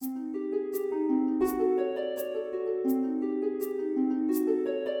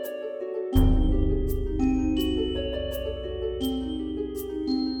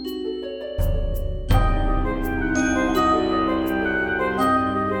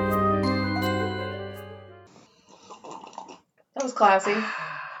was classy.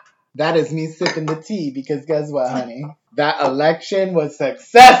 That is me sipping the tea because guess what, honey? That election was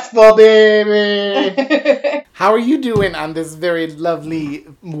successful, baby! How are you doing on this very lovely,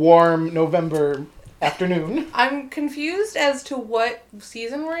 warm November afternoon? I'm confused as to what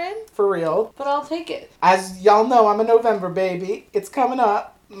season we're in, For real. but I'll take it. As y'all know, I'm a November baby. It's coming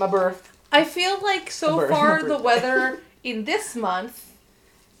up. My birth. I feel like so far the weather in this month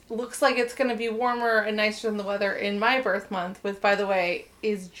looks like it's going to be warmer and nicer than the weather in my birth month, which, by the way,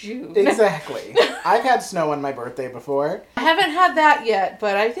 is June. Exactly. I've had snow on my birthday before. I haven't had that yet,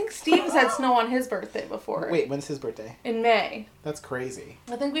 but I think Steve's had snow on his birthday before. Wait, when's his birthday? In May. That's crazy.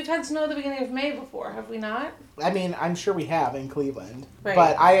 I think we've had snow at the beginning of May before, have we not? I mean, I'm sure we have in Cleveland. Right.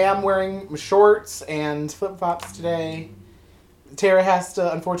 But I am wearing shorts and flip-flops today. Tara has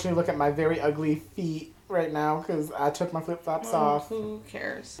to, unfortunately, look at my very ugly feet right now because I took my flip-flops off. Who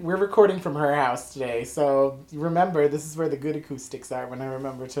cares? We're recording from her house today, so remember, this is where the good acoustics are when I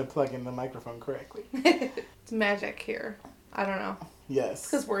remember to plug in the microphone correctly. It's magic here. I don't know. Yes.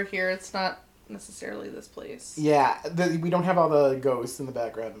 Because we're here, it's not necessarily this place. Yeah, we don't have all the ghosts in the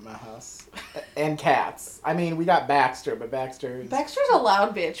background of my house. And cats. I mean, we got Baxter's a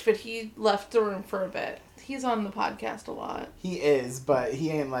loud bitch, but he left the room for a bit. He's on the podcast a lot. He is, but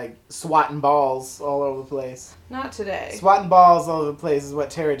he ain't like swatting balls all over the place. Not today. Swatting balls all over the place is what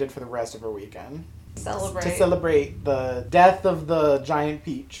Tara did for the rest of her weekend. To celebrate the death of the giant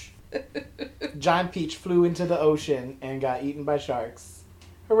peach. Giant peach flew into the ocean and got eaten by sharks.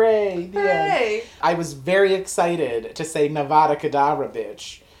 Hooray! The end. I was very excited to say Nevada Kedavra,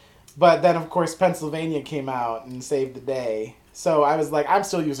 bitch. But then, of course, Pennsylvania came out and saved the day. So I was like, I'm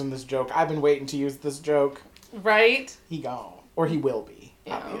still using this joke. I've been waiting to use this joke. Right? He gone. Or he will be,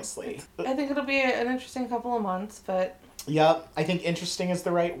 obviously. I think it'll be an interesting couple of months, but... Yep. I think interesting is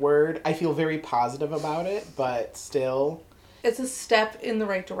the right word. I feel very positive about it, but still... It's a step in the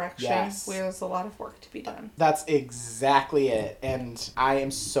right direction. Yes. Where there's a lot of work to be done. That's exactly it. And I am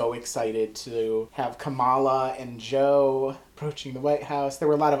so excited to have Kamala and Joe approaching the White House. There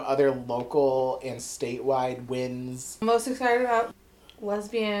were a lot of other local and statewide wins. I'm most excited about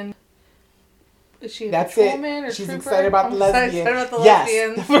lesbian. Is she a That's patrolman it. or She's trooper? excited about the lesbians. Excited about the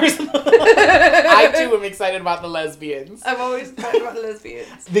yes. lesbians. I too am excited about the lesbians. I'm always excited about the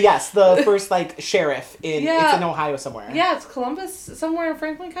lesbians. The first sheriff in it's in Ohio somewhere. Yeah, it's Columbus, somewhere in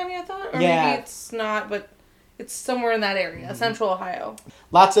Franklin County, I thought. Or maybe it's not, but it's somewhere in that area, Central Ohio.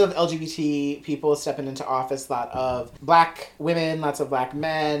 Lots of LGBT people stepping into office, a lot of black women, lots of black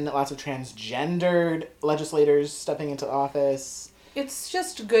men, lots of transgendered legislators stepping into office. It's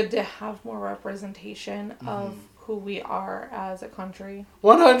just good to have more representation of who we are as a country.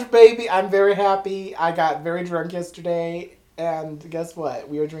 100, baby. I'm very happy. I got very drunk yesterday, and guess what?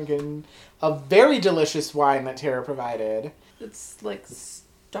 We were drinking a very delicious wine that Tara provided. It's like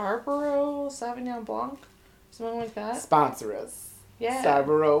Starborough Sauvignon Blanc, something like that. Sponsor us. Yeah.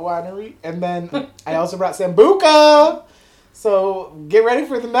 Starborough Winery. And then I also brought Sambuca. So get ready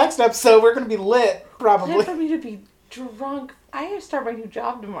for the next episode. We're going to be lit, probably. Time for me to be drunk. I have to start my new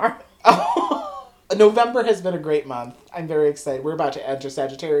job tomorrow. November has been a great month. I'm very excited. We're about to enter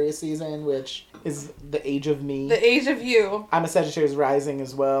Sagittarius season, which is the age of me. The age of you. I'm a Sagittarius rising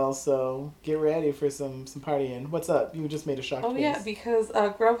as well, so get ready for some partying. What's up? You just made a shock face. Yeah, because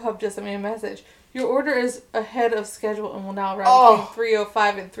Grubhub just sent me a message. Your order is ahead of schedule and will now arrive between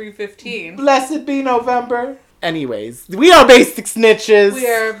 3:05 and 3:15. Blessed be November. Anyways, we are basic snitches. We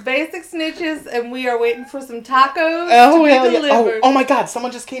are basic snitches, and we are waiting for some tacos to be delivered. Oh my God,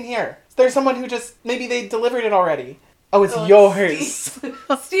 someone just came here. There's someone who maybe they delivered it already. Oh, it's yours.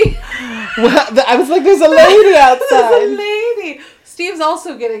 Steve. Well, I was like, there's a lady outside. There's a lady. Steve's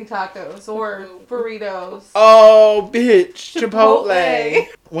also getting tacos or burritos. Oh, bitch. Chipotle.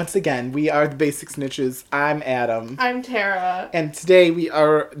 Once again, we are the Basic Snitches. I'm Adam. I'm Tara. And today we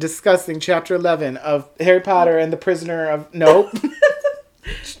are discussing Chapter 11 of Harry Potter and the Prisoner of... Nope.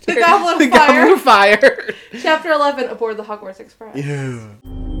 The Goblet of Fire. Goblet of Fire. Chapter 11, Aboard the Hogwarts Express. Yeah.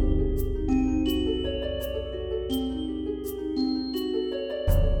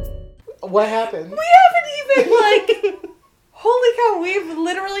 What happened? We haven't even, holy cow, we've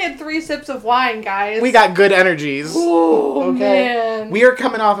literally had 3 sips of wine, guys. We got good energies. Oh, okay. Man. We are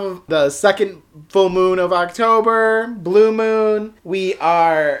coming off of the second full moon of October, blue moon. We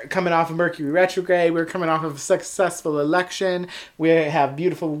are coming off of Mercury retrograde. We're coming off of a successful election. We have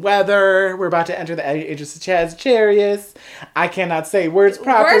beautiful weather. We're about to enter the age of Sagittarius. I cannot say words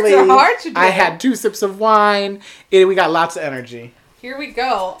properly. Words are hard to do. I had 2 sips of wine. We got lots of energy. Here we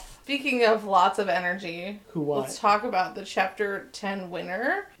go. Speaking of lots of energy, who won? Let's talk about the Chapter 10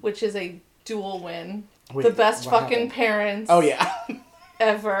 winner, which is a dual win. Wait, the best fucking parents. Oh, yeah.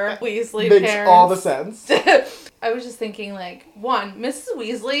 Ever. Weasley Makes parents. all the sense. I was just thinking, like, one, Mrs.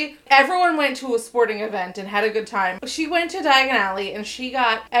 Weasley, everyone went to a sporting event and had a good time. She went to Diagon Alley and she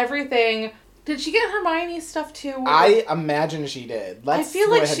got everything. Did she get Hermione's stuff too? I imagine she did. I feel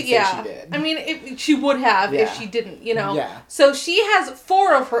like she did. I mean, she would have if she didn't, you know? Yeah. So she has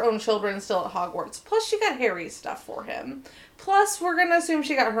 4 of her own children still at Hogwarts. Plus she got Harry's stuff for him. Plus we're going to assume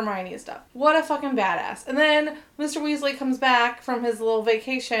she got Hermione's stuff. What a fucking badass. And then Mr. Weasley comes back from his little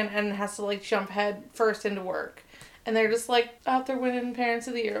vacation and has to, like, jump head first into work. And they're just, like, out there winning Parents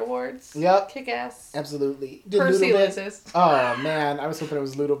of the Year awards. Yep. Kick ass. Absolutely. Percy loses. Oh, man. I was hoping it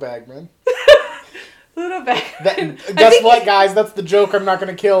was Ludo Bagman. Ludo Bagman. Guess what, guys? That's the joke I'm not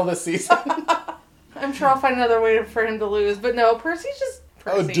going to kill this season. I'm sure I'll find another way for him to lose. But no, Percy's just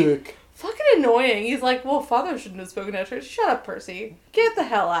Percy. Oh, dick. Fucking annoying. He's like, well, father shouldn't have spoken at church. Shut up, Percy. Get the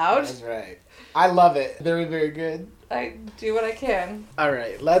hell out. That's right. I love it. Very, very good. I do what I can. All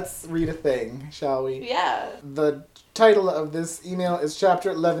right, let's read a thing, shall we? Yeah. The title of this email is Chapter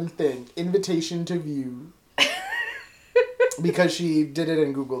 11 Thing, Invitation to View. Because she did it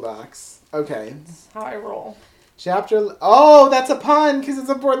in Google Docs. Okay. That's how I roll. Oh, that's a pun, because it's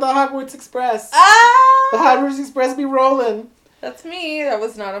aboard the Hogwarts Express. Ah! The Hogwarts Express be rolling. That's me. That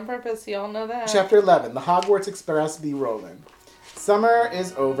was not on purpose. You all know that. Chapter 11, the Hogwarts Express be rolling. Summer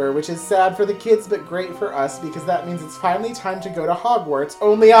is over, which is sad for the kids but great for us because that means it's finally time to go to Hogwarts,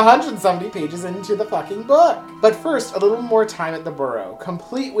 only 170 pages into the fucking book. But first, a little more time at the Burrow,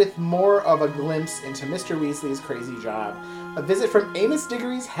 complete with more of a glimpse into Mr. Weasley's crazy job. A visit from Amos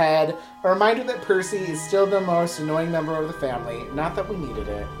Diggory's head, a reminder that Percy is still the most annoying member of the family, not that we needed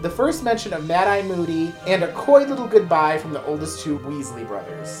it. The first mention of Mad-Eye Moody, and a coy little goodbye from the oldest 2 Weasley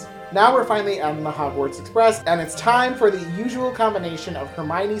brothers. Now we're finally on the Hogwarts Express, and it's time for the usual combination of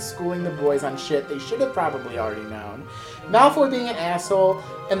Hermione schooling the boys on shit they should have probably already known, Malfoy being an asshole,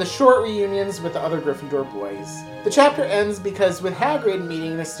 and the short reunions with the other Gryffindor boys. The chapter ends because with Hagrid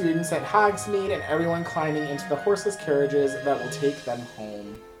meeting the students at Hogsmeade and everyone climbing into the horseless carriages that will take them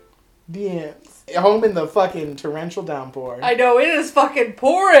home. The end. Home in the fucking torrential downpour. I know, it is fucking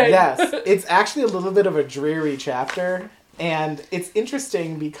pouring! Yes, it's actually a little bit of a dreary chapter. And it's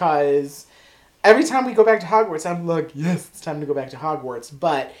interesting because every time we go back to Hogwarts, I'm like, yes, it's time to go back to Hogwarts.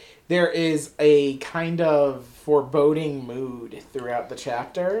 But there is a kind of foreboding mood throughout the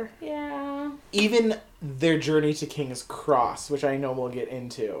chapter. Yeah. Even their journey to King's Cross, which I know we'll get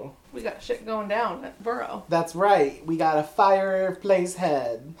into. We got shit going down at Burrow. That's right. We got a fireplace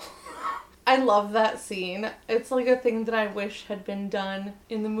head. I love that scene. It's like a thing that I wish had been done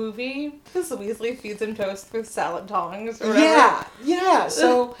in the movie. Because Weasley feeds him toast with salad tongs or whatever. Yeah.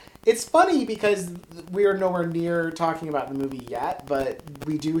 So it's funny because we are nowhere near talking about the movie yet, but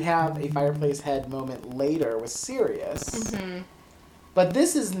we do have a fireplace head moment later with Sirius. Mm-hmm. But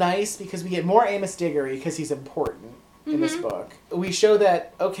this is nice because we get more Amos Diggory because he's important in this book. We show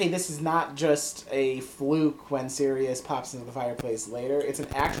that, okay, this is not just a fluke when Sirius pops into the fireplace later. It's an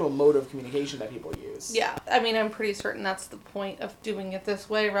actual mode of communication that people use. Yeah, I mean, I'm pretty certain that's the point of doing it this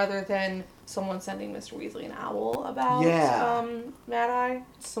way rather than someone sending Mr. Weasley an owl about Mad-Eye.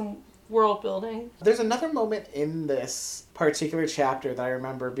 Some world building. There's another moment in this particular chapter that I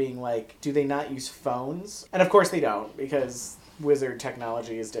remember being like, do they not use phones? And of course they don't, because wizard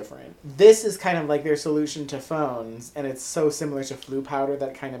technology is different. This is kind of like their solution to phones, and it's so similar to flu powder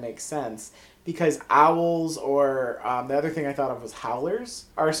that kind of makes sense. Because owls or the other thing I thought of was howlers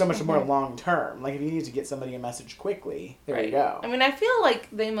are so much more long-term. Like, if you need to get somebody a message quickly, there you go. I mean, I feel like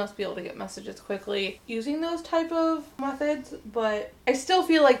they must be able to get messages quickly using those type of methods, but I still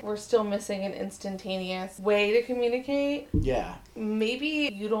feel like we're still missing an instantaneous way to communicate. Yeah.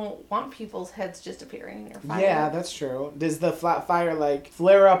 Maybe you don't want people's heads just appearing in your fire. Yeah, that's true. Does the flat fire, like,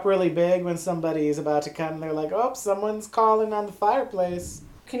 flare up really big when somebody is about to come and they're like, oh, someone's calling on the fireplace?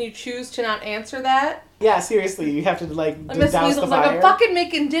 Can you choose to not answer that? Yeah, seriously, you have to, like, Miss douse the Weasel's fire. like, I'm fucking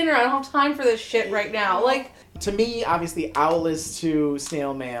making dinner. I don't have time for this shit right now. Like, to me, obviously, owl is to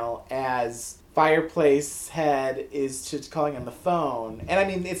snail mail as fireplace head is to calling on the phone. And I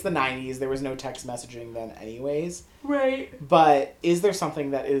mean, it's the 90s. There was no text messaging then anyways. Right. But is there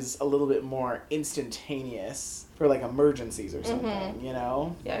something that is a little bit more instantaneous for, like, emergencies or something, you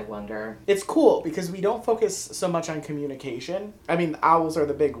know? Yeah, I wonder. It's cool because we don't focus so much on communication. I mean, owls are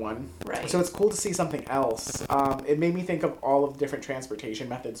the big one. Right. So it's cool to see something else. It made me think of all of the different transportation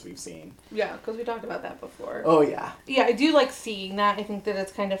methods we've seen. Yeah, because we talked about that before. Oh, yeah. Yeah, I do like seeing that. I think that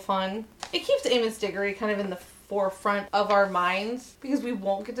it's kind of fun. It keeps Amos Diggory kind of in the forefront of our minds because we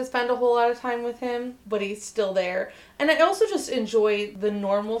won't get to spend a whole lot of time with him, but he's still there. And I also just enjoy the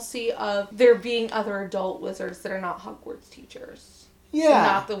normalcy of there being other adult wizards that are not Hogwarts teachers. Yeah. And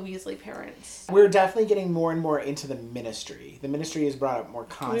not the Weasley parents. We're definitely getting more and more into the Ministry. The Ministry is brought up more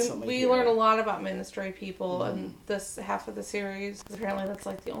constantly. We learn a lot about Ministry people in this half of the series. Apparently that's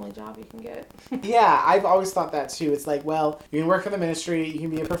like the only job you can get. Yeah, I've always thought that too. It's like, well, you can work for the Ministry, you can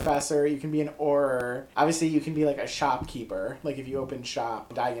be a professor, you can be an Auror. Obviously, you can be like a shopkeeper. Like if you open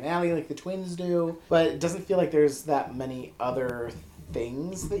shop Diagon Alley like the twins do. But it doesn't feel like there's that many other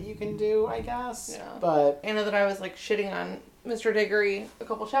things that you can do, I guess. Yeah. But I know that I was like shitting on Mr. Diggory a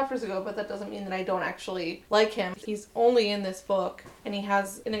couple chapters ago, but that doesn't mean that I don't actually like him. He's only in this book, and he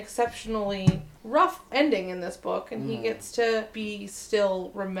has an exceptionally rough ending in this book, and he gets to be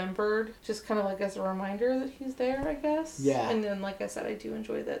still remembered, just kind of like as a reminder that he's there, I guess. Yeah. And then, like I said, I do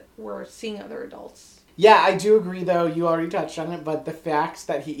enjoy that we're seeing other adults. Yeah, I do agree, though. You already touched on it, but the fact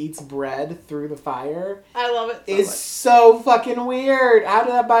that he eats bread through the fire... I love it so is much. So fucking weird. How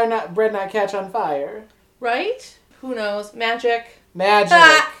did that bread not catch on fire? Right? Who knows? Magic.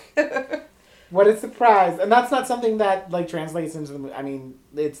 What a surprise. And that's not something that, like, translates into the movie. I mean,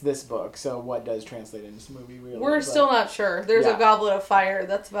 it's this book, so what does translate into the movie, really? We're still not sure. There's a goblet of fire.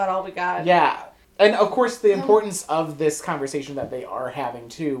 That's about all we got. Yeah. And, of course, the importance of this conversation that they are having,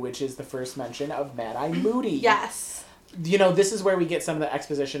 too, which is the first mention of Mad-Eye Moody. Yes. You know, this is where we get some of the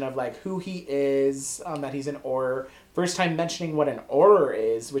exposition of, like, who he is, that he's an Auror. First time mentioning what an Auror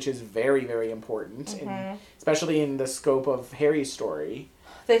is, which is very, very important, especially in the scope of Harry's story.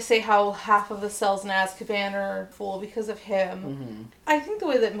 They say how half of the cells in Azkaban are full because of him. I think the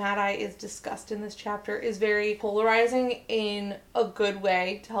way that Mad-Eye is discussed in this chapter is very polarizing in a good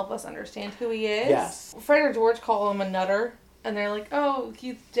way to help us understand who he is. Yes. Fred or George call him a nutter, and they're like, oh,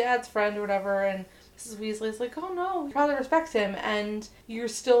 he's Dad's friend or whatever, and Mrs. Weasley's like, oh no, you probably respect him, and you're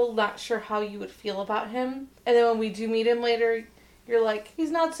still not sure how you would feel about him. And then when we do meet him later, you're like, he's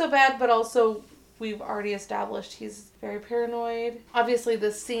not so bad, but also we've already established he's very paranoid. Obviously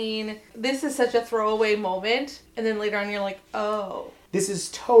this is such a throwaway moment, and then later on you're like, oh. This is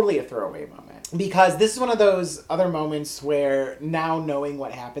totally a throwaway moment. Because this is one of those other moments where, now knowing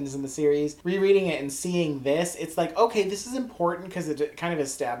what happens in the series, rereading it and seeing this, it's like, okay, this is important because it kind of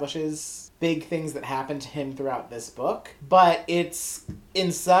establishes big things that happen to him throughout this book. But it's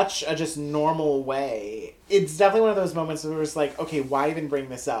in such a just normal way. It's definitely one of those moments where it's like, okay, why even bring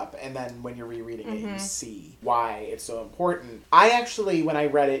this up? And then when you're rereading it, you see why it's so important. I actually, when I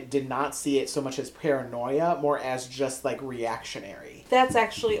read it, did not see it so much as paranoia, more as just like reactionary. That's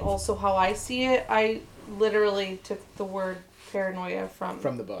actually also how I see it. I literally took the word paranoia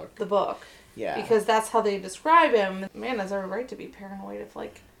from the book. The book. Yeah. Because that's how they describe him. Man has every right to be paranoid if,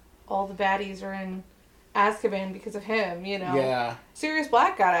 like, all the baddies are in Azkaban because of him, you know? Yeah. Sirius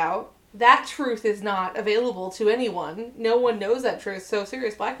Black got out. That truth is not available to anyone. No one knows that truth. So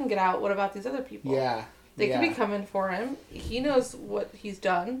Sirius Black can get out. What about these other people? Yeah. They could be coming for him. He knows what he's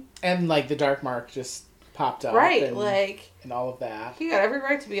done. And, like, the Dark Mark just popped up. Right, and all of that. He got every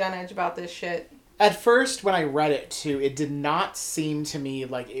right to be on edge about this shit. At first, when I read it, too, it did not seem to me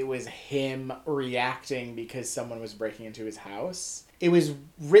like it was him reacting because someone was breaking into his house. It was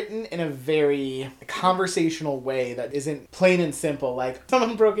written in a very conversational way that isn't plain and simple. Like,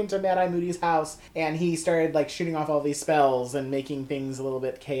 someone broke into Mad-Eye Moody's house, and he started, like, shooting off all these spells and making things a little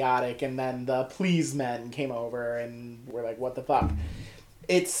bit chaotic, and then the Please Men came over and were like, what the fuck?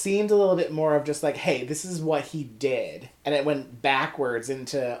 It seemed a little bit more of just like, hey, this is what he did. And it went backwards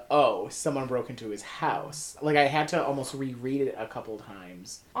into, oh, someone broke into his house. Like, I had to almost reread it a couple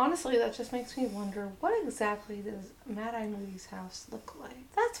times. Honestly, that just makes me wonder, what exactly does Mad-Eye Moody's house look like?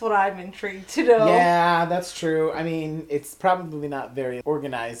 That's what I'm intrigued to know. Yeah, that's true. I mean, it's probably not very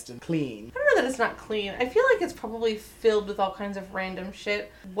organized and clean. I don't know that it's not clean. I feel like it's probably filled with all kinds of random shit.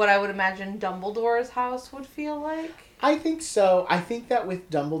 What I would imagine Dumbledore's house would feel like. I think so. I think that with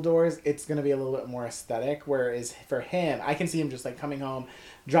Dumbledore's, it's going to be a little bit more aesthetic, whereas for him, I can see him just, like, coming home,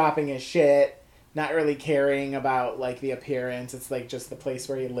 dropping his shit, not really caring about, like, the appearance. It's, like, just the place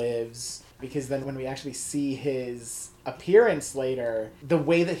where he lives. Because then when we actually see his appearance later, the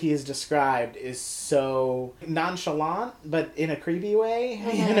way that he is described is so nonchalant, but in a creepy way.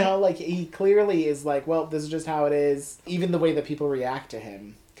 Mm-hmm. You know, like, he clearly is like, well, this is just how it is. Even the way that people react to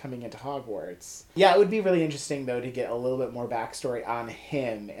him coming into Hogwarts. Yeah, it would be really interesting, though, to get a little bit more backstory on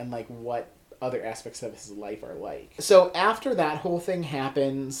him and, like, what other aspects of his life are like. So after that whole thing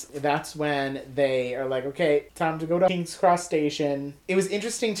happens, that's when they are like, okay, time to go to King's Cross Station. It was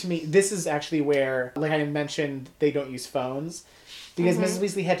interesting to me. This is actually where, like I mentioned, they don't use phones. Because Mrs.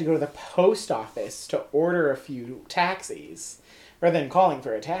 Weasley had to go to the post office to order a few taxis rather than calling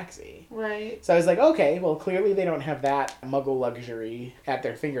for a taxi. Right. So I was like, okay, well, clearly they don't have that muggle luxury at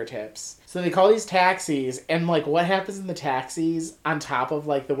their fingertips. So they call these taxis, and, like, what happens in the taxis, on top of,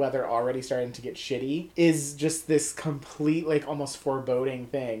 like, the weather already starting to get shitty, is just this complete, like, almost foreboding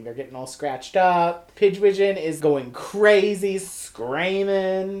thing. They're getting all scratched up. Pidgewiggin is going crazy,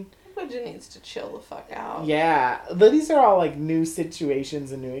 screaming. Pidgeon needs to chill the fuck out. Yeah. These are all, like, new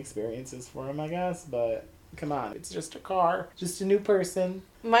situations and new experiences for him, I guess, but... Come on, it's just a car. Just a new person.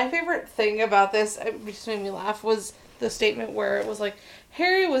 My favorite thing about this, it just made me laugh, was the statement where it was like,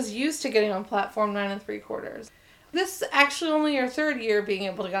 Harry was used to getting on platform 9 3/4. This is actually only your third year being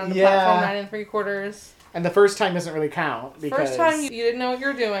able to get on platform 9 3/4. And the first time doesn't really count. Because... First time you didn't know what you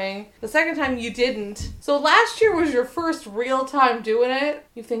were doing. The second time you didn't. So last year was your first real time doing it.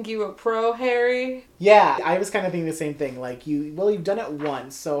 You think you were pro, Harry? Yeah, I was kind of thinking the same thing. Like, you've done it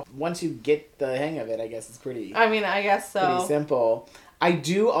once. So once you get the hang of it, I guess it's pretty... I mean, I guess so. Pretty simple. I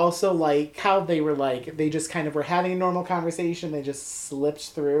do also like how they were like, they just kind of were having a normal conversation. They just slipped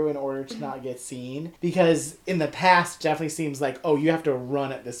through in order to not get seen. Because in the past, it definitely seems like, oh, you have to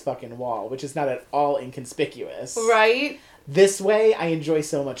run at this fucking wall, which is not at all inconspicuous. Right? This way, I enjoy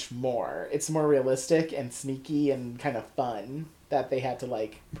so much more. It's more realistic and sneaky and kind of fun that they had to,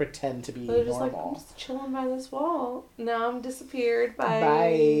 like, pretend to be normal. They're just like, I'm just chilling by this wall. Now I'm disappeared. Bye.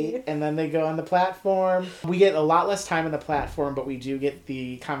 Bye. And then they go on the platform. We get a lot less time on the platform, but we do get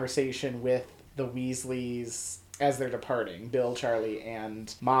the conversation with the Weasleys as they're departing. Bill, Charlie,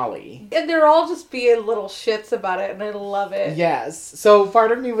 and Molly. And they're all just being little shits about it, and I love it. Yes. So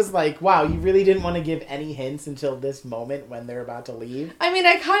part of me was like, wow, you really didn't want to give any hints until this moment when they're about to leave? I mean,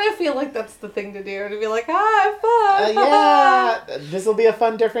 I kind of feel like that's the thing to do. To be like, have fun. Yeah. This will be a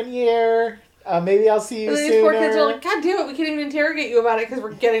fun, different year. Maybe I'll see you sooner. These poor kids are like, God damn it, we can't even interrogate you about it because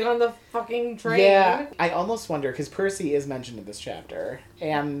we're getting on the fucking train. Yeah, I almost wonder, because Percy is mentioned in this chapter,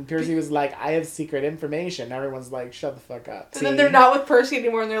 and Percy was like, I have secret information. Everyone's like, shut the fuck up. And then they're not with Percy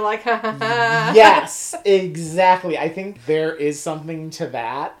anymore, and they're like, ha ha ha. Yes, exactly. I think there is something to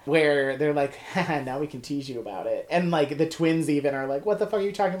that, where they're like, haha, now we can tease you about it. And like, the twins even are like, what the fuck are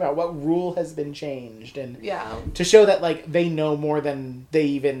you talking about? What rule has been changed? And yeah, to show that like, they know more than they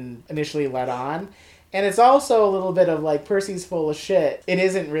even initially let on. And it's also a little bit of like, Percy's full of shit. It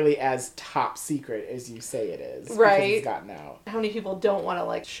isn't really as top secret as you say it is. Right. Because it's gotten out. How many people don't want to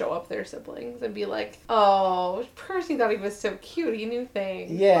like show up their siblings and be like, oh, Percy thought he was so cute. He knew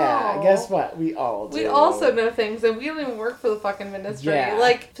things. Yeah, guess what? We all do. We also know things, and we don't even work for the fucking ministry. Yeah.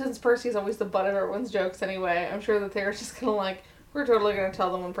 Like, since Percy's always the butt of everyone's jokes anyway, I'm sure that they're just gonna like, we're totally gonna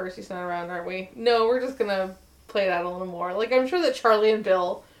tell them when Percy's not around, aren't we? No, we're just gonna play it out a little more. Like, I'm sure that Charlie and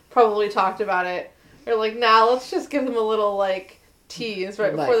Bill probably talked about it. They're like, nah, let's just give them a little, like, tease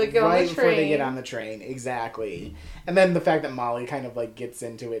right before they get on the train. Right before they get on the train, exactly. And then the fact that Molly kind of, like, gets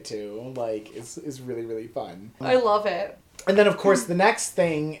into it, too, like, is really, really fun. I love it. And then, of course, the next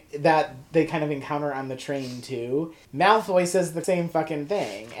thing that they kind of encounter on the train, too, Malfoy says the same fucking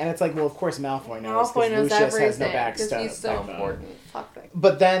thing. And it's like, well, of course Malfoy knows, because Lucius has no backstory. Because he's so important. Fuck that.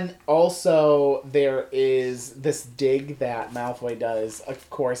 But then, also, there is this dig that Malfoy does, of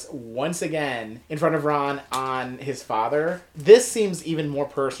course, once again, in front of Ron on his father. This seems even more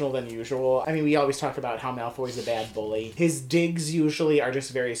personal than usual. I mean, we always talk about how Malfoy's a bad bully. His digs usually are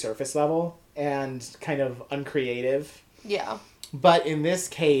just very surface level and kind of uncreative. Yeah. But in this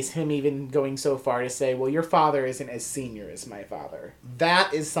case, him even going so far to say, well, your father isn't as senior as my father.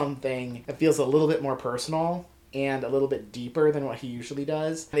 That is something that feels a little bit more personal and a little bit deeper than what he usually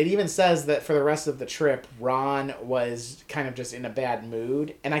does. It even says that for the rest of the trip, Ron was kind of just in a bad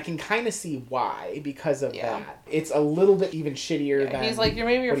mood. And I can kind of see why, because of that. It's a little bit even shittier than... He's like,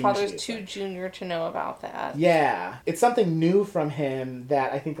 maybe your father's too junior to know about that. Yeah. It's something new from him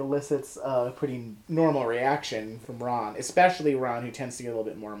that I think elicits a pretty normal reaction from Ron. Especially Ron, who tends to get a little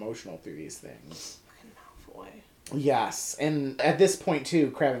bit more emotional through these things. Malfoy. Yes, and at this point,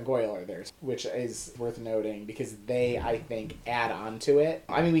 too, Crabbe and Goyle are there, which is worth noting, because they, I think, add on to it.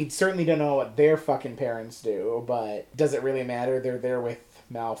 I mean, we certainly don't know what their fucking parents do, but does it really matter? They're there with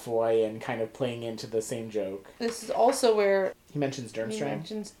Malfoy and kind of playing into the same joke. This is also where... He mentions Durmstrang?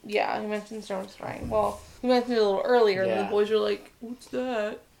 He mentions Durmstrang. Well, he mentioned it a little earlier, and the boys were like, what's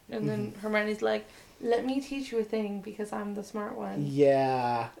that? And then Hermione's like... Let me teach you a thing because I'm the smart one.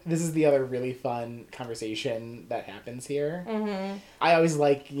 Yeah. This is the other really fun conversation that happens here. Mm-hmm. I always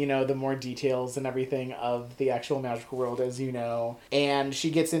like, the more details and everything of the actual magical world, as you know. And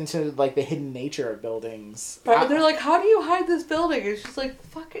she gets into, like, the hidden nature of buildings. But they're like, how do you hide this building? And she's like,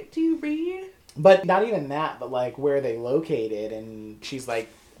 fuck it, do you read? But not even that, but like where they located. And she's like,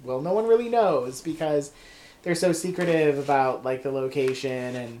 well, no one really knows because they're so secretive about like the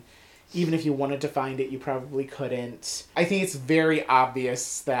location, and even if you wanted to find it, you probably couldn't. I think it's very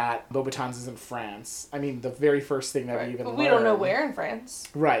obvious that Beauxbatons is in France. I mean, the very first thing that we even learned. We don't know where in France.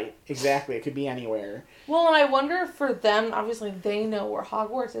 Right, exactly. It could be anywhere. Well, and I wonder for them, obviously they know where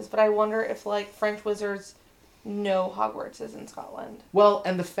Hogwarts is, but I wonder if, like, French wizards know Hogwarts is in Scotland. Well,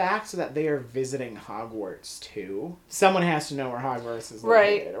 and the fact that they are visiting Hogwarts, too, someone has to know where Hogwarts is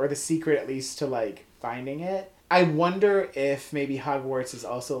located. Right. Or the secret, at least, to, like, finding it. I wonder if maybe Hogwarts is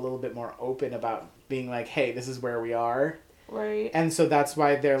also a little bit more open about being like, hey, this is where we are. Right. And so that's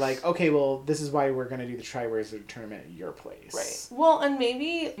why they're like, okay, well, this is why we're going to do the Triwizard Tournament at your place. Right. Well, and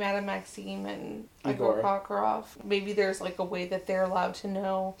maybe Madame Maxime and Igor Karkaroff, maybe there's like a way that they're allowed to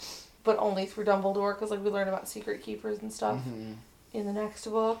know, but only through Dumbledore, because like we learn about secret keepers and stuff in the next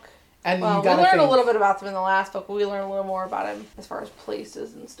book. And we learned a little bit about them in the last book, but we learned a little more about him as far as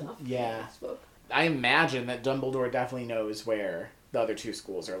places and stuff in the next book. I imagine that Dumbledore definitely knows where the other two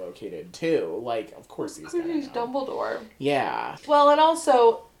schools are located, too. Like, of course he's got to know. He's Dumbledore. Yeah. Well, and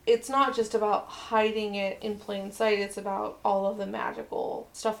also, it's not just about hiding it in plain sight. It's about all of the magical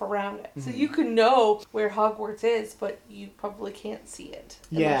stuff around it. Mm-hmm. So you can know where Hogwarts is, but you probably can't see it.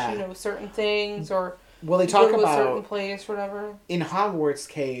 Unless you know certain things or... Well, they talk about a certain place, whatever. In Hogwarts'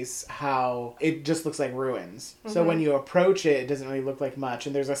 case, how it just looks like ruins. Mm-hmm. So when you approach it, it doesn't really look like much,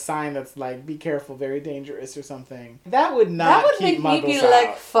 and there's a sign that's like, "Be careful, very dangerous" or something. That would not keep Muggles out. That would make me be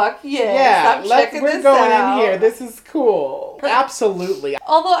like, "Fuck yeah, we're going in here. This is cool." Absolutely.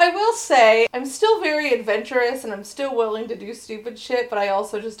 Although I will say, I'm still very adventurous, and I'm still willing to do stupid shit, but I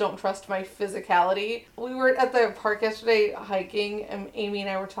also just don't trust my physicality. We were at the park yesterday hiking, and Amy and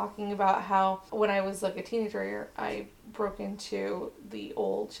I were talking about how when I was like a teenager, I broke into the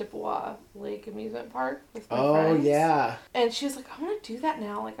old Chippewa Lake amusement park with my friends. Oh, yeah. And she was like, I want to do that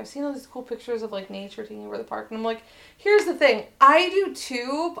now. Like, I've seen all these cool pictures of, like, nature taking over the park. And I'm like, here's the thing. I do,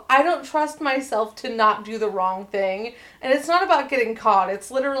 too, but I don't trust myself to not do the wrong thing. And it's not about getting caught.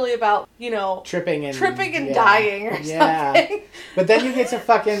 It's literally about, you know... Tripping and dying or something. But then you get to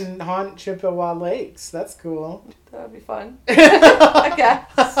fucking haunt Chippewa Lakes. That's cool. That would be fun. I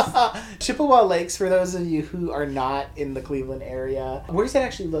guess. Chippewa Lakes, for those of you who are not in the Cleveland area, where's that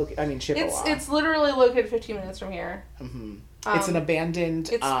actually located? I mean, Chippewa. It's literally located 15 minutes from here. Mm-hmm. It's an abandoned...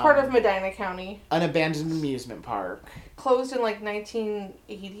 It's part of Medina County. An abandoned amusement park. Closed in, like,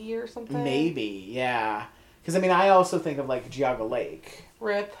 1980 or something? Maybe, yeah. Because, I mean, I also think of, like, Geauga Lake.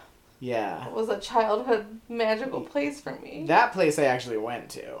 RIP. Yeah. It was a childhood magical place for me. That place I actually went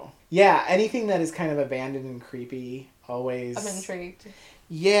to. Yeah, anything that is kind of abandoned and creepy, always... I'm intrigued.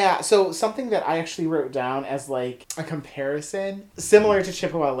 Yeah, so something that I actually wrote down as, like, a comparison, similar to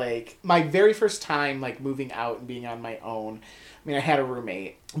Chippewa Lake, my very first time, like, moving out and being on my own, I mean, I had a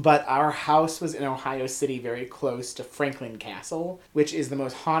roommate, but our house was in Ohio City, very close to Franklin Castle, which is the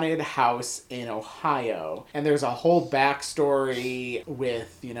most haunted house in Ohio. And there's a whole backstory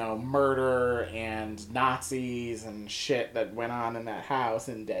with, you know, murder and Nazis and shit that went on in that house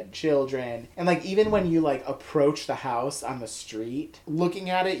and dead children. And, like, even when you, like, approach the house on the street, looking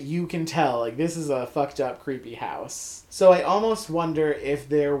at it, you can tell, like, this is a fucked up, creepy house. So I almost wonder if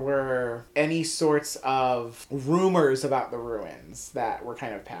there were any sorts of rumors about the ruins that were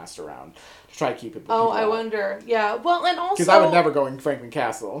kind of passed around to try to keep it. I wonder. Yeah. Well, and also... Because I would never go in Franklin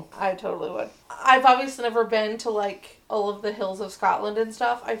Castle. I totally would. I've obviously never been to, like, all of the hills of Scotland and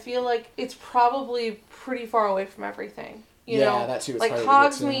stuff. I feel like it's probably pretty far away from everything. You know, that too. Like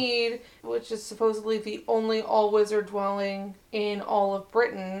Hogsmeade, which is supposedly the only all-wizard dwelling in all of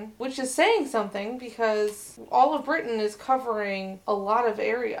Britain, which is saying something because all of Britain is covering a lot of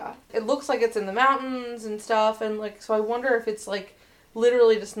area. It looks like it's in the mountains and stuff, and like, so I wonder if it's like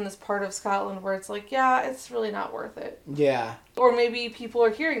literally just in this part of Scotland where it's like, yeah, it's really not worth it. Yeah. Or maybe people are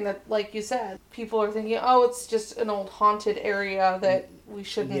hearing that, like you said, people are thinking, oh, it's just an old haunted area that we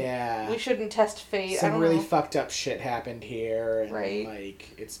shouldn't test fate. Some really fucked up shit happened here, and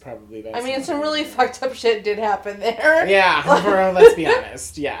like it's probably best. I mean, some really fucked up shit did happen there. Yeah, let's be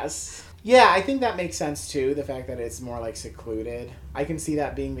honest. Yes. Yeah, I think that makes sense too, the fact that it's more like secluded. I can see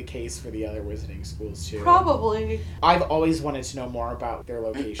that being the case for the other wizarding schools too. Probably. I've always wanted to know more about their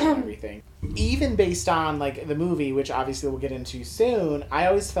location and everything. Even based on like the movie, which obviously we'll get into soon, I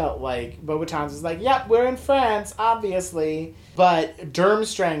always felt like Beauxbatons was like, yep, we're in France, obviously. But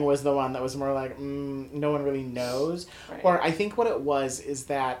Durmstrang was the one that was more like, no one really knows. Right. Or I think what it was is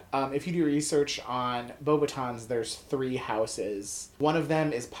that if you do research on Beauxbatons, there's 3 houses. One of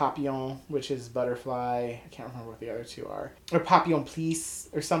them is Papillon, which is butterfly. I can't remember what the other 2 are. Or Papillon One Piece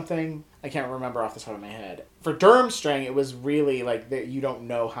or something. I can't remember off the top of my head. For Durmstrang, it was really like that you don't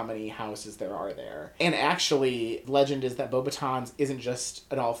know how many houses there are there. And actually, legend is that Beauxbatons isn't just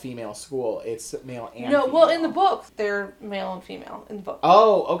an all-female school. It's male and female. Well, in the book, they're male and female in the book.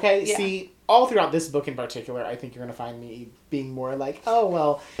 Oh, okay. Yeah. See, all throughout this book in particular, I think you're going to find me being more like, oh,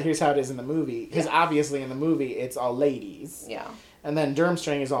 well, here's how it is in the movie. Because obviously in the movie, it's all ladies. Yeah. And then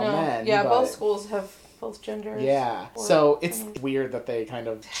Durmstrang is all men. Yeah, both schools have both genders. Yeah. So it's weird that they kind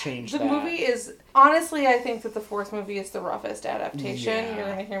of changed that. The movie is... Honestly, I think that the fourth movie is the roughest adaptation. Yeah. You're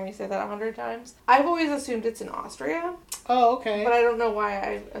going to hear me say that 100 times. I've always assumed it's in Austria. Oh, okay. But I don't know why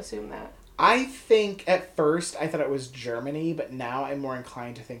I assume that. I think at first I thought it was Germany, but now I'm more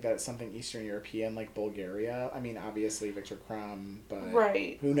inclined to think that it's something Eastern European, like Bulgaria. I mean, obviously Viktor Krum, but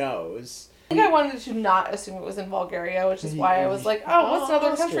who knows? I think I wanted to not assume it was in Bulgaria, which is why I was like, what's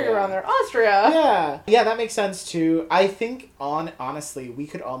another country around there? Austria! Yeah, that makes sense too. I think, honestly, we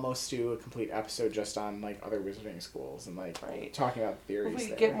could almost do a complete episode just on, like, other wizarding schools and, like, talking about theories if we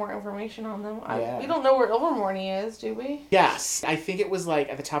there. Get more information on them. We don't know where Ilvermorny is, do we? Yes. I think it was, like,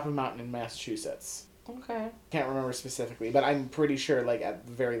 at the top of a mountain in Massachusetts. Okay. Can't remember specifically, but I'm pretty sure, like, at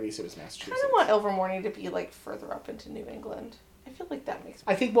the very least it was Massachusetts. I don't want Ilvermorny to be, like, further up into New England. I feel like that makes sense.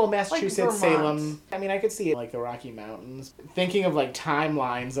 I think, well, Massachusetts, Salem. I mean, I could see it like the Rocky Mountains. Thinking of like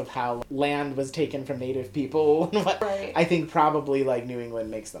timelines of how land was taken from native people. I think probably like New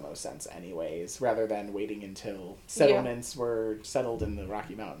England makes the most sense anyways, rather than waiting until settlements were settled in the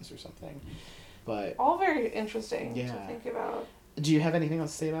Rocky Mountains or something. But all very interesting to think about. Do you have anything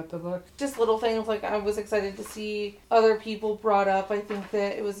else to say about the book? Just little things, like I was excited to see other people brought up. I think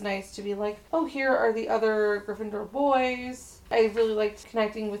that it was nice to be like, oh, here are the other Gryffindor boys. I really liked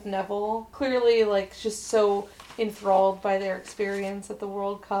connecting with Neville. Clearly, like, just so enthralled by their experience at the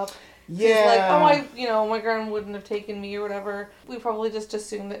World Cup. Yeah. He's like, my grand wouldn't have taken me or whatever. We probably just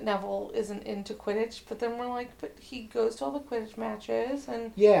assume that Neville isn't into Quidditch, but then we're like, but he goes to all the Quidditch matches,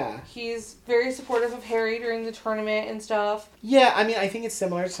 and he's very supportive of Harry during the tournament and stuff. Yeah, I mean, I think it's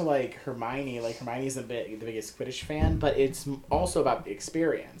similar to, like, Hermione. Like, Hermione's the biggest Quidditch fan, but it's also about the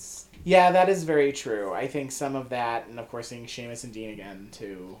experience. Yeah, that is very true. I think some of that, and of course seeing Seamus and Dean again,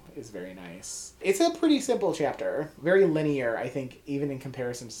 too, is very nice. It's a pretty simple chapter. Very linear, I think, even in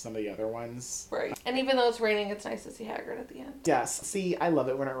comparison to some of the other ones. Right. And even though it's raining, it's nice to see Hagrid at the end. Yes. See, I love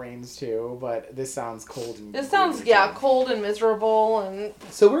it when it rains, too, but this sounds cold and... This sounds, cold and miserable, and...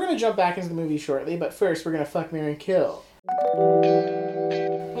 So we're going to jump back into the movie shortly, but first we're going to fuck, marry, and kill. Ooh.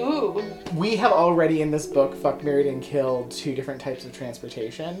 We have already in this book fucked, married, and killed 2 different types of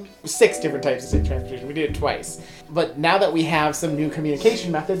transportation. 6 different types of transportation. We did it twice. But now that we have some new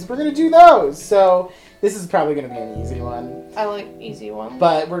communication methods, we're going to do those. So this is probably going to be an easy one. I like easy ones.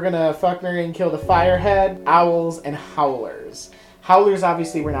 But we're going to fuck, marry, and kill the Firehead, Owls, and Howlers. Howlers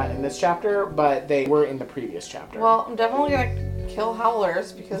obviously were not in this chapter, but they were in the previous chapter. Well, I'm definitely going to kill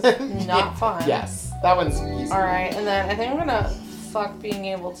Howlers because not fun. Yes, that one's easy. Alright, and then I think I'm going to fuck being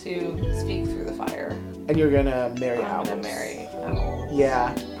able to speak through the fire. And you're gonna marry Owls. I'm gonna marry Owls.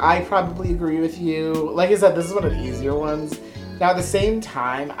 Yeah, I probably agree with you. Like I said, this is one of the easier ones. Now, at the same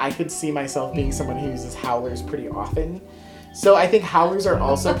time, I could see myself being someone who uses Howlers pretty often. So I think Howlers are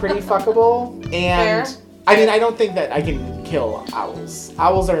also pretty fuckable. And fair. I mean, I don't think that I can kill Owls.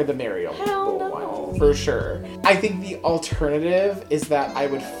 Owls are the marryable one, for sure. I think the alternative is that I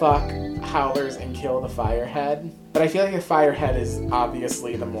would fuck Howlers and kill the Firehead. But I feel like the Firehead is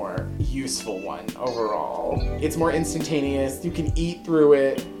obviously the more useful one overall. It's more instantaneous. You can eat through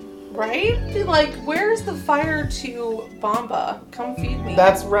it. Right? Like, where's the fire to Bomba? Come feed me.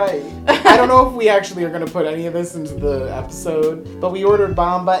 That's right. I don't know if we actually are going to put any of this into the episode, but we ordered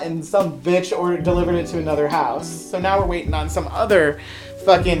Bomba and some bitch delivered it to another house. So now we're waiting on some other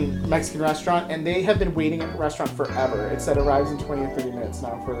fucking Mexican restaurant, and they have been waiting at the restaurant forever. It said arrives in 20 or 30 minutes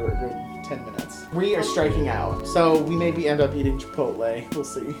now for a good 10 minutes. We are striking out, so we maybe end up eating Chipotle. We'll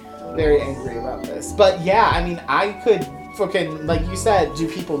see. Very angry about this. But yeah, I mean, I could fucking, like you said, do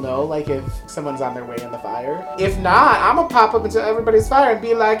people know, like, if someone's on their way in the fire? If not, I'm gonna pop up into everybody's fire and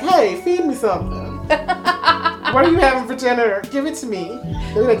be like, hey, feed me something. What are you having for dinner? Give it to me.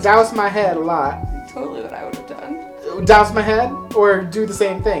 They're gonna douse my head a lot. Totally what I would have done. Douse my head, or do the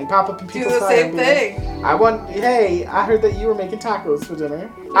same thing. Pop up in people's fire. Do the same thing. Like, hey, I heard that you were making tacos for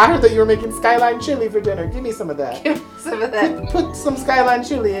dinner. I heard that you were making Skyline chili for dinner. Give me some of that. Give me some of that. Put some Skyline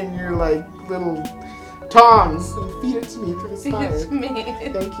chili in your, like, little tongs and feed it to me through this fire. Feed it to me.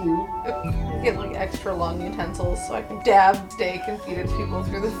 Thank you. Get, like, extra long utensils so I can dab steak and feed it to people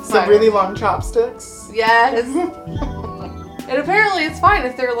through the fire. Some really long chopsticks. Yes. And apparently it's fine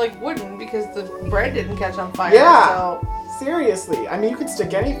if they're, like, wooden because the bread didn't catch on fire. Yeah. Seriously. I mean, you could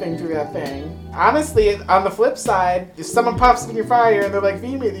stick anything through that thing. Honestly, on the flip side, if someone pops in your fire and they're like,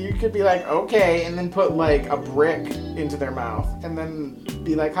 feed me, you could be like, okay, and then put like a brick into their mouth. And then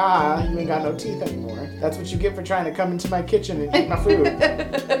be like, ha, you ain't got no teeth anymore. That's what you get for trying to come into my kitchen and eat my food.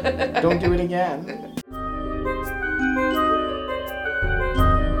 Don't do it again.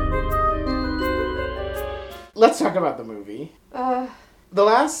 Let's talk about the movie. The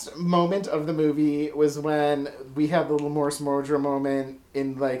last moment of the movie was when we had the little Morse Mojo moment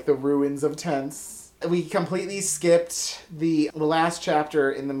in, like, the ruins of tents. We completely skipped the last chapter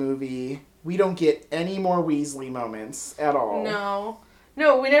in the movie. We don't get any more Weasley moments at all.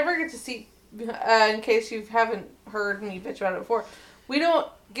 No, we never get to see, in case you haven't heard me bitch about it before, we don't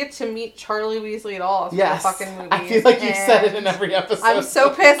get to meet Charlie Weasley at all through the fucking movie. I feel like you've said it in every episode. I'm so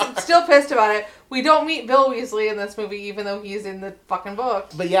pissed. I'm still pissed about it. We don't meet Bill Weasley in this movie, even though he's in the fucking book.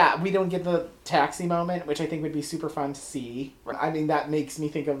 But yeah, we don't get the taxi moment, which I think would be super fun to see. I mean, that makes me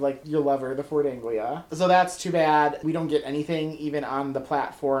think of, like, your lover, the Ford Anglia. So that's too bad. We don't get anything even on the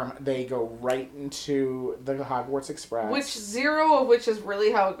platform. They go right into the Hogwarts Express. Zero of which is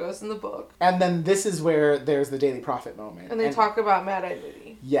really how it goes in the book. And then this is where there's the Daily Prophet moment. And they talk about Mad-Eyed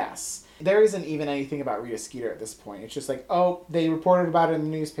Lady. Yes. There isn't even anything about Rita Skeeter at this point. It's just like, oh, they reported about it in the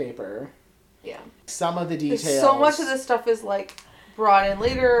newspaper. Yeah. Some of the details. So much of this stuff is, like, brought in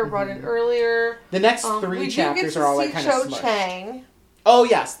later, brought in earlier. The next three chapters are all, like, kind of smushed. Cho Chang. Oh,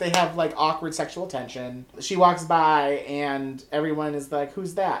 yes. They have, like, awkward sexual tension. She walks by, and everyone is like,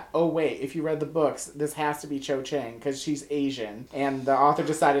 who's that? Oh, wait. If you read the books, this has to be Cho Chang, because she's Asian. And the author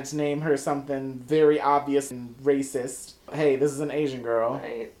decided to name her something very obvious and racist. Hey, this is an Asian girl.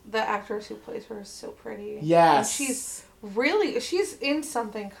 Right. The actress who plays her is so pretty. Yes. And she's in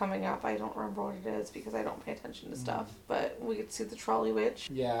something coming up. I don't remember what it is because I don't pay attention to stuff. But we get to see the Trolley Witch.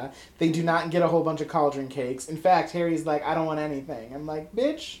 Yeah. They do not get a whole bunch of cauldron cakes. In fact, Harry's like, I don't want anything. I'm like,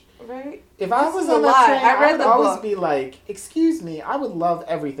 bitch. Right? If I was on that train, I would always be like, excuse me, I would love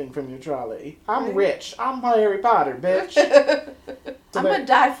everything from your trolley. I'm rich. I'm Harry Potter, bitch. I'm going to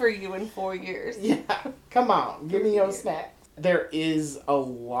die for you in 4 years. Yeah. Come on. Give me your snack. There is a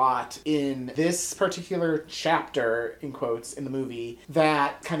lot in this particular chapter, in quotes, in the movie,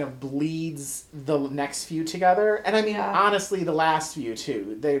 that kind of bleeds the next few together. And I mean, honestly, the last few,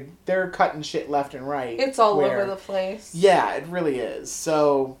 too. They're cutting shit left and right. It's all over the place. Yeah, it really is.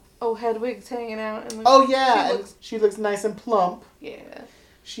 So... Oh, Hedwig's hanging out. Oh, yeah. She looks nice and plump. Yeah.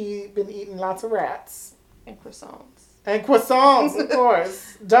 She been eating lots of rats. And croissants. And croissants, of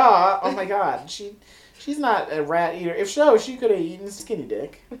course. Duh. Oh, my God. She's not a rat eater. If so, she could have eaten Skinny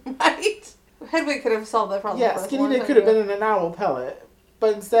Dick. Right? Hedwig could have solved that problem. Yeah, Skinny Dick could have been in an owl pellet.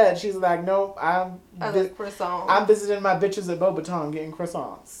 But instead, she's like, nope, I'm visiting my bitches at Beauxbaton getting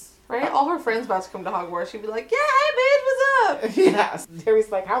croissants. Right? All her friends about to come to Hogwarts. She'd be like, yeah, hey, bitch, what's up? Yeah.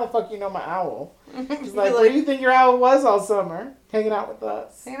 Harry's like, how the fuck you know my owl? She's like, where do you think your owl was all summer? Hanging out with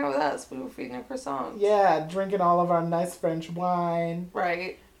us. Hanging out with us. We were feeding her croissants. Yeah, drinking all of our nice French wine.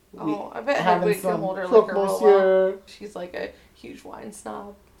 Right. I bet Hedwig can hold her liquor real well. She's like a huge wine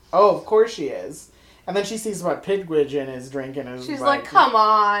snob. Oh, of course she is. And then she sees what Pigwidgeon is drinking and she's like, come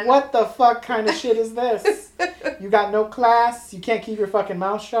on. What the fuck kind of shit is this? You got no class? You can't keep your fucking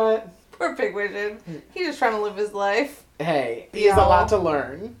mouth shut? Poor Pigwidgeon. He's just trying to live his life. Hey, he has a lot to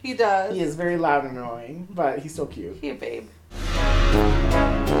learn. He does. He is very loud and annoying, but he's so cute. He a babe.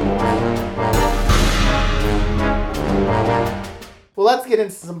 Well, let's get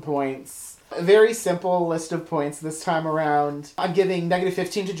into some points. A very simple list of points this time around. I'm giving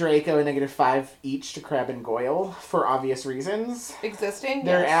 -15 to Draco and -5 each to Crabbe and Goyle for obvious reasons. Existing?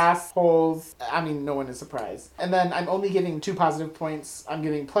 They're assholes. I mean, no one is surprised. And then I'm only giving 2 positive points. I'm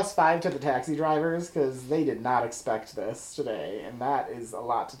giving +5 to the taxi drivers because they did not expect this today, and that is a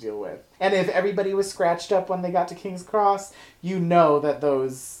lot to deal with. And if everybody was scratched up when they got to King's Cross, you know that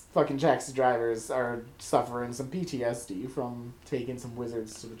those fucking taxi drivers are suffering some PTSD from taking some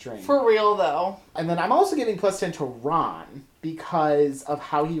wizards to the train. For real, though. And then I'm also giving +10 to Ron because of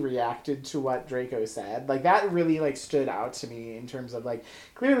how he reacted to what Draco said. Like, that really, like, stood out to me in terms of, like,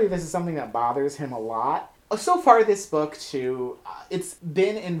 clearly this is something that bothers him a lot. So far, this book, too, it's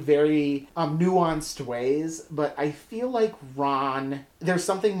been in very nuanced ways, but I feel like Ron, there's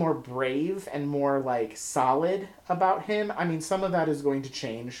something more brave and more, like, solid about him. I mean, some of that is going to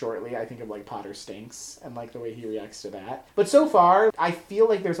change shortly. I think of, like, Potter Stinks and, like, the way he reacts to that. But so far, I feel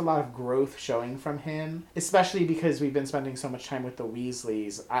like there's a lot of growth showing from him, especially because we've been spending so much time with the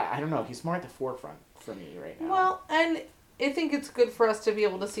Weasleys. I don't know, he's more at the forefront for me right now. Well, and I think it's good for us to be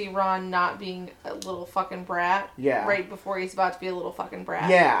able to see Ron not being a little fucking brat. Yeah. Right before he's about to be a little fucking brat.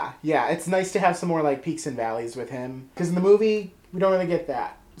 Yeah. It's nice to have some more, like, peaks and valleys with him. Because in the movie, we don't really get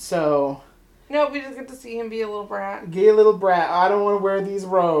that. So... No, we just get to see him be a little brat. Be a little brat. I don't want to wear these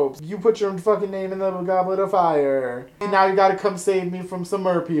robes. You put your fucking name in the goblet of fire. And now you gotta come save me from some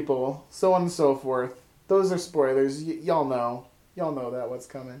mer people. So on and so forth. Those are spoilers. Y'all know. Y'all know that what's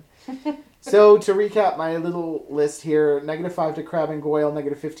coming. So, to recap my little list here, -5 to Crabbe and Goyle,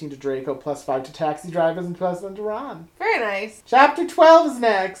 -15 to Draco, +5 to Taxi Drivers, and +1 to Ron. Very nice. Chapter 12 is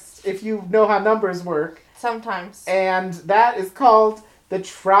next, if you know how numbers work. Sometimes. And that is called the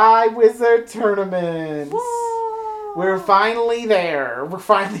Tri-Wizard Tournament. Whoa. We're finally there. We're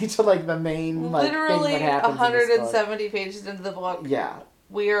finally to, like, the main, like, literally thing that happens 170 pages into the book. Yeah.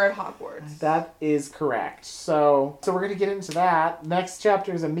 We are at Hogwarts. That is correct. So we're going to get into that. Next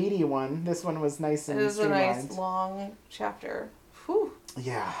chapter is a meaty one. This one was nice and streamlined. It is a nice, long chapter. Whew.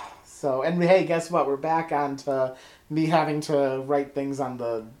 Yeah. So, and hey, guess what? We're back on to me having to write things on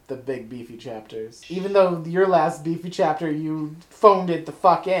the big beefy chapters. Even though your last beefy chapter, you phoned it the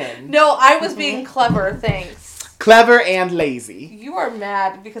fuck in. No, I was being clever, thanks. Clever and lazy. You are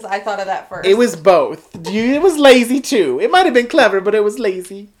mad because I thought of that first. It was both. It was lazy too. It might have been clever, but it was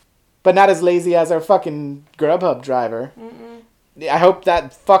lazy. But not as lazy as our fucking Grubhub driver. Mm-mm. I hope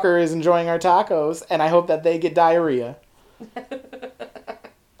that fucker is enjoying our tacos, and I hope that they get diarrhea.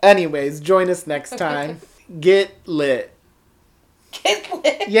 Anyways, join us next time. Get lit. Get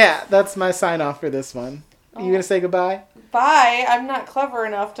lit? Yeah, that's my sign off for this one. Oh. You gonna say goodbye? Bye. I'm not clever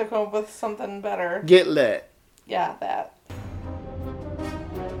enough to come up with something better. Get lit. Yeah, that.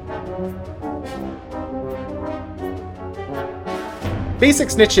 Basic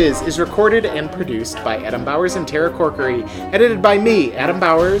Snitches is recorded and produced by Adam Bowers and Tara Corkery, edited by me, Adam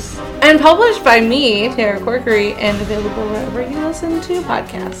Bowers, and published by me, Tara Corkery, and available wherever you listen to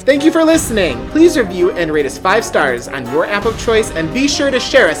podcasts. Thank you for listening. Please review and rate us 5 stars on your app of choice, and be sure to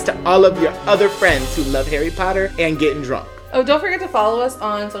share us to all of your other friends who love Harry Potter and getting drunk. Oh, don't forget to follow us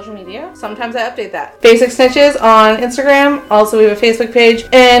on social media. Sometimes I update that. Basic Snitches on Instagram. Also, we have a Facebook page.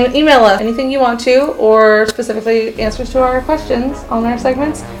 And email us anything you want to, or specifically answers to our questions on our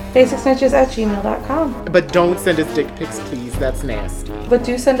segments. BasicSnitches@gmail.com. But don't send us dick pics, please. That's nasty. But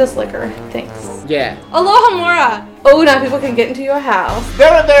do send us liquor. Thanks. Yeah. Aloha Mora! Oh, now people can get into your house.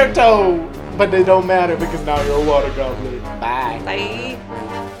 They're in their toe! But they don't matter because now you're a water goblet. Bye. Bye.